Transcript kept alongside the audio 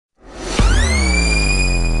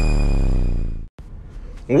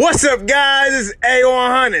What's up, guys? It's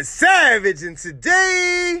A100 Savage, and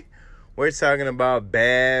today we're talking about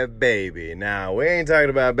Bhad Bhabie. Now, we ain't talking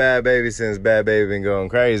about Bhad Bhabie since Bhad Bhabie been going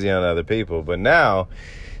crazy on other people, but now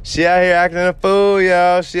she out here acting a fool,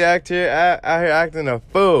 y'all. She out here acting a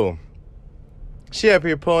fool. She up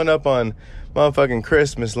here pulling up on motherfucking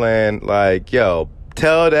Christmas land like, yo,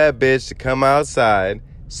 tell that bitch to come outside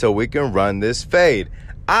so we can run this fade.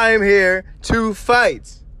 I'm here to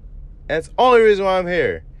fight. That's the only reason why I'm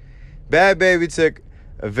here. Bhad Bhabie took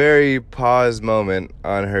a very paused moment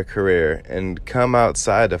on her career and come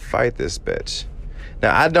outside to fight this bitch.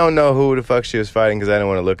 Now, I don't know who the fuck she was fighting because I didn't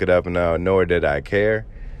want to look it up, and nor did I care.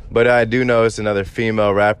 But I do know it's another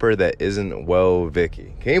female rapper that isn't Woah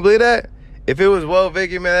Vicky. Can you believe that? If it was Woah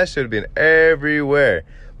Vicky, man, that should have been everywhere.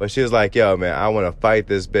 But she was like, yo, man, I want to fight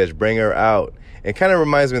this bitch. Bring her out. It kind of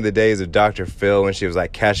reminds me of the days of Dr. Phil when she was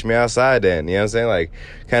like, catch me outside then. You know what I'm saying? Like,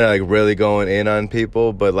 kind of like really going in on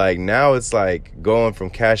people. But like now it's like going from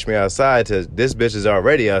catch me outside to this bitch is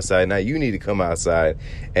already outside. Now you need to come outside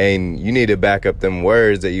and you need to back up them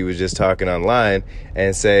words that you was just talking online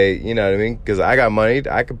and say, you know what I mean? Because I got money.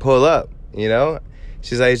 I could pull up, you know?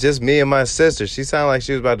 She's like, it's just me and my sister. She sounded like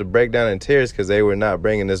she was about to break down in tears because they were not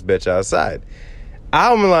bringing this bitch outside.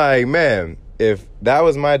 I'm like, man, if that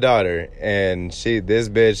was my daughter and this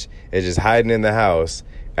bitch is just hiding in the house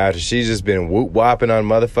after she's just been whoop-whopping on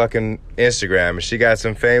motherfucking Instagram and she got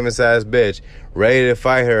some famous-ass bitch ready to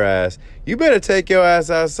fight her ass, you better take your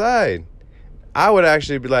ass outside. I would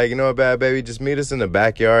actually be like, you know what, Bhad Bhabie, just meet us in the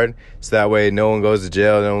backyard so that way no one goes to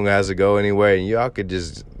jail, no one has to go anywhere, and y'all could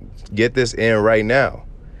just get this in right now.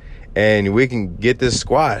 And we can get this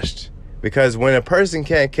squashed. Because when a person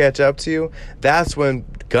can't catch up to you, that's when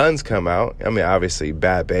guns come out. I mean, obviously,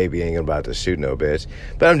 Bhad Bhabie ain't about to shoot no bitch.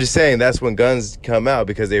 But I'm just saying that's when guns come out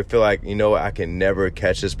because they feel like, you know what, I can never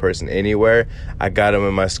catch this person anywhere. I got him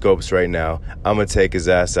in my scopes right now. I'm going to take his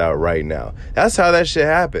ass out right now. That's how that shit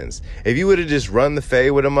happens. If you would have just run the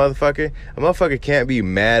fade with a motherfucker can't be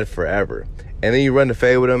mad forever. And then you run the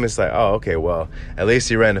fade with him, it's like, oh, okay, well, at least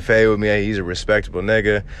he ran the fade with me. He's a respectable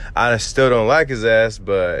nigga. I still don't like his ass,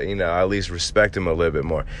 but, you know, I at least respect him a little bit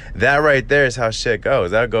more. That right there is how shit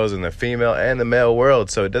goes. That goes in the female and the male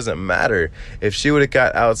world, so it doesn't matter. If she would have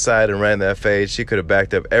got outside and ran that fade, she could have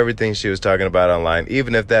backed up everything she was talking about online,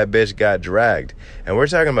 even if that bitch got dragged. And we're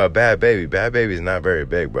talking about Bhad Bhabie. Bhad Bhabie is not very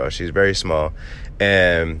big, bro. She's very small.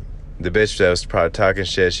 And the bitch that was probably talking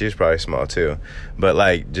shit, she was probably small too. But,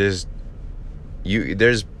 like, just...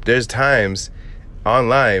 There's times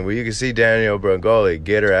online where you can see Danielle Bregoli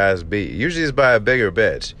get her ass beat. Usually it's by a bigger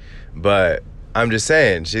bitch. But I'm just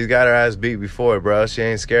saying, she's got her ass beat before, bro. She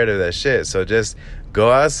ain't scared of that shit. So just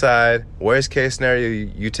go outside. Worst case scenario,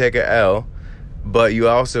 you take a L. But you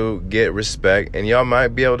also get respect. And y'all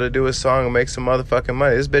might be able to do a song and make some motherfucking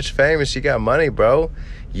money. This bitch famous. She got money, bro.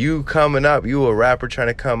 You coming up. You a rapper trying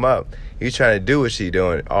to come up. You trying to do what she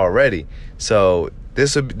doing already. So...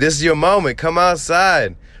 This is your moment. Come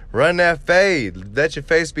outside. Run that fade. Let your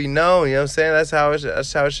face be known. You know what I'm saying?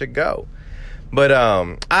 That's how it should go. But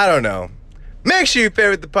I don't know. Make sure you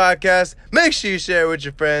favorite the podcast. Make sure you share it with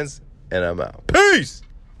your friends. And I'm out. Peace.